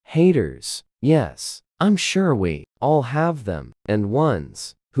Haters. Yes, I'm sure we all have them, and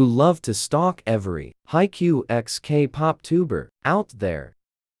ones who love to stalk every haiku x K-pop tuber out there.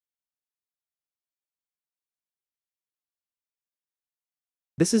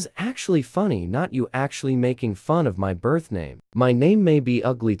 This is actually funny, not you actually making fun of my birth name. My name may be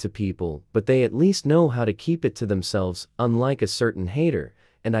ugly to people, but they at least know how to keep it to themselves, unlike a certain hater,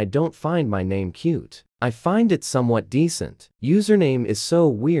 and I don't find my name cute. I find it somewhat decent. Username is so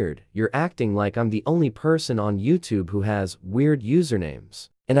weird, you're acting like I'm the only person on YouTube who has weird usernames.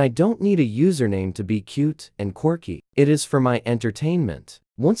 And I don't need a username to be cute and quirky. It is for my entertainment.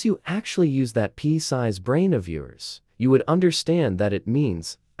 Once you actually use that pea-size brain of yours, you would understand that it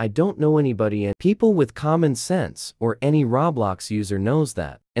means I don't know anybody, and people with common sense or any Roblox user knows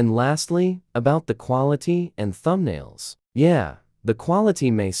that. And lastly, about the quality and thumbnails. Yeah, the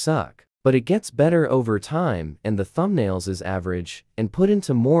quality may suck, but it gets better over time, and the thumbnails is average and put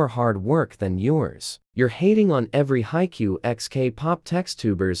into more hard work than yours. You're hating on every haiku x K-pop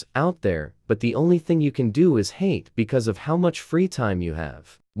textubers out there, but the only thing you can do is hate because of how much free time you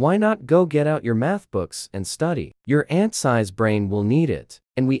have. Why not go get out your math books and study? Your ant-sized brain will need it.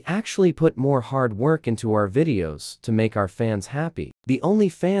 And we actually put more hard work into our videos to make our fans happy. The only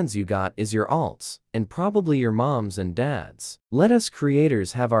fans you got is your alts, and probably your moms and dads. Let us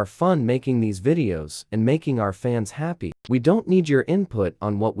creators have our fun making these videos and making our fans happy. We don't need your input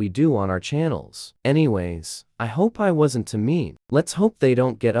on what we do on our channels. Anyways, I hope I wasn't too mean. Let's hope they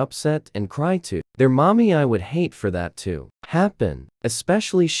don't get upset and cry too. Their mommy, I would hate for that to happen.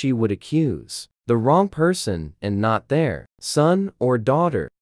 Especially she would accuse the wrong person and not their son or daughter.